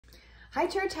Hi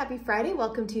church, happy Friday.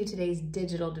 Welcome to today's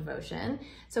digital devotion.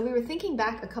 So we were thinking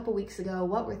back a couple weeks ago,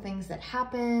 what were things that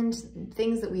happened,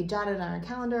 things that we jotted on our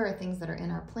calendar or things that are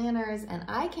in our planners. And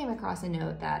I came across a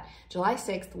note that July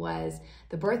 6th was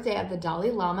the birthday of the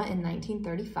Dalai Lama in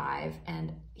 1935.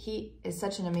 And he is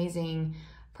such an amazing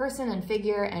person and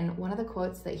figure. And one of the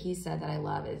quotes that he said that I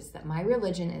love is that my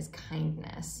religion is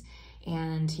kindness.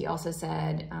 And he also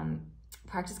said,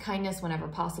 practice kindness whenever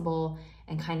possible,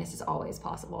 and kindness is always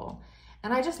possible.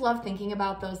 And I just love thinking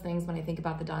about those things when I think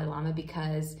about the Dalai Lama,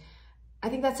 because I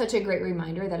think that's such a great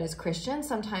reminder that as Christians,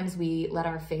 sometimes we let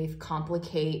our faith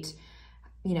complicate,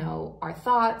 our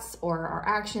thoughts or our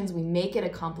actions. We make it a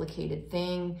complicated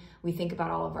thing. We think about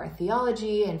all of our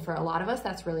theology, and for a lot of us,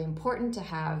 that's really important to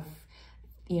have,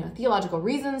 theological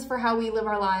reasons for how we live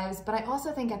our lives. But I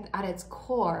also think at its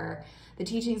core, the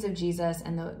teachings of Jesus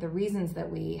and the reasons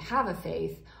that we have a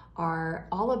faith are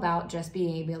all about just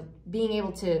being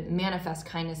able to manifest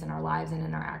kindness in our lives and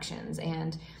in our actions.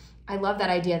 And I love that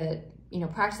idea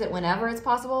that, practice it whenever it's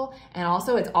possible, and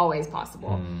also it's always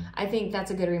possible. I think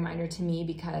that's a good reminder to me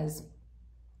because,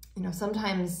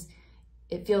 sometimes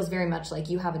it feels very much like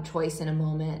you have a choice in a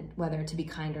moment, whether to be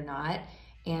kind or not.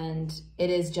 And it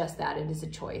is just that, it is a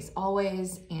choice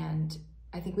always. And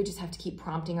I think we just have to keep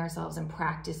prompting ourselves and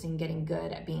practicing getting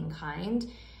good at being kind.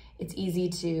 It's easy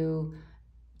to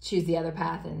choose the other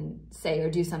path and say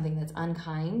or do something that's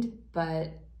unkind,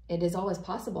 but it is always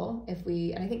possible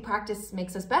and I think practice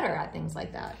makes us better at things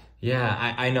like that.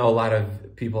 Yeah, I know a lot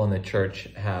of people in the church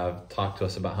have talked to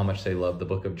us about how much they love the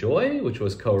Book of Joy, which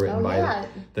was co-written by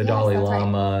the Dalai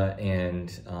Lama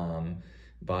and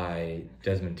by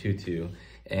Desmond Tutu.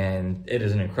 And it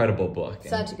is an incredible book.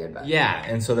 Such a good book. Yeah,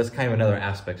 and so that's kind of another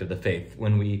aspect of the faith.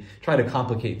 When we try to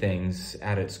complicate things,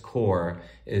 at its core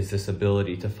is this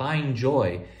ability to find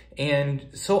joy. And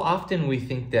so often we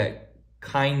think that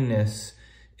kindness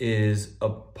is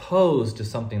opposed to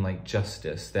something like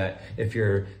justice, that if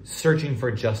you're searching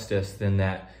for justice, then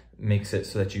that makes it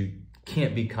so that you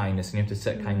can't be kindness and you have to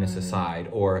set kindness aside.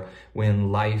 Or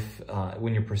when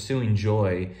when you're pursuing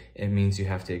joy, it means you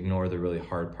have to ignore the really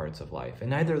hard parts of life.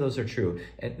 And neither of those are true.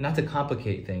 And not to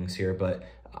complicate things here, but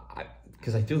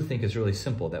because I do think it's really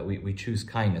simple that we choose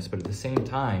kindness. But at the same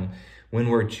time, when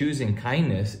we're choosing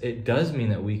kindness, it does mean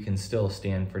that we can still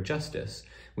stand for justice.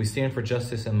 We stand for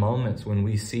justice in moments when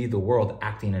we see the world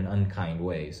acting in unkind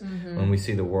ways, when we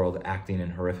see the world acting in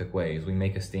horrific ways. We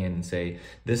make a stand and say,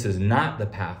 this is not the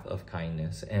path of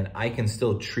kindness, and I can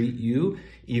still treat you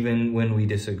even when we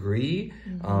disagree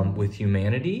with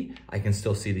humanity. I can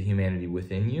still see the humanity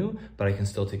within you, but I can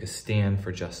still take a stand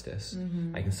for justice.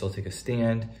 I can still take a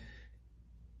stand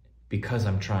because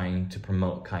I'm trying to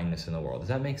promote kindness in the world. Does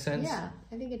that make sense? Yeah,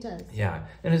 I think it does. Yeah,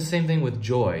 and it's the same thing with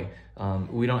joy.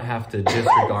 We don't have to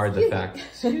disregard the fact,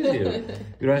 we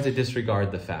don't have to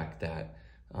disregard the fact that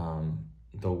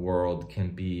the world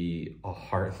can be a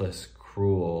heartless,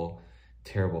 cruel,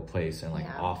 terrible place, and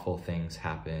awful things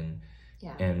happen.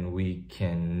 Yeah. And we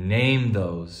can name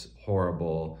those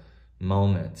horrible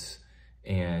moments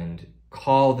and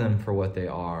call them for what they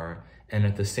are, and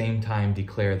at the same time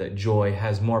declare that joy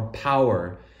has more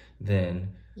power than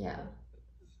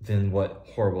what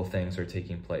horrible things are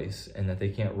taking place, and that they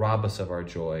can't rob us of our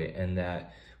joy, and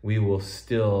that we will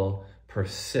still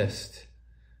persist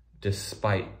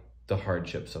despite the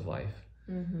hardships of life.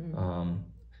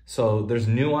 So there's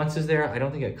nuances there. I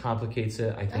don't think it complicates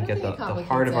it. I think at the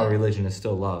heart of our religion is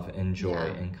still love and joy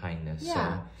and kindness. Yeah.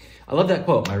 So I love that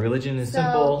quote. My religion is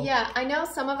simple. Yeah, I know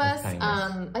some of us,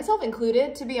 myself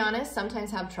included, to be honest,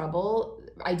 sometimes have trouble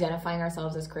identifying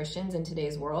ourselves as Christians in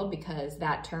today's world, because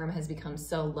that term has become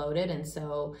so loaded and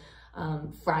so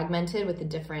fragmented with the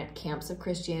different camps of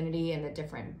Christianity and the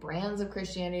different brands of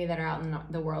Christianity that are out in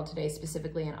the world today,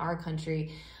 specifically in our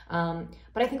country.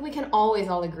 But I think we can always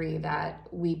all agree that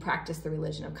we practice the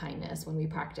religion of kindness when we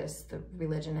practice the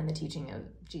religion and the teaching of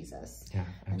Jesus. Yeah,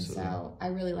 absolutely. And so I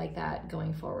really like that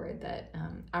going forward, that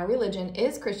our religion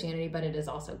is Christianity, but it is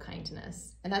also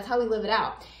kindness. And that's how we live it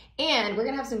out. And we're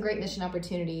going to have some great mission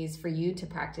opportunities for you to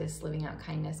practice living out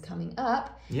kindness coming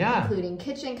up. Yeah. Including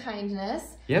kitchen kindness.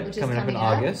 Yep, which is coming up in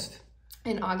August.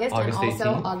 And also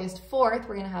 18th. August 4th,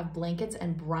 we're going to have blankets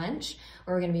and brunch,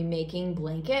 where we're going to be making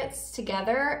blankets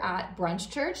together at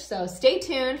Brunch Church. So stay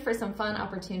tuned for some fun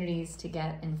opportunities to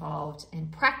get involved in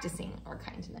practicing our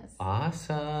kindness.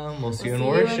 Awesome. We'll see you in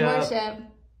worship.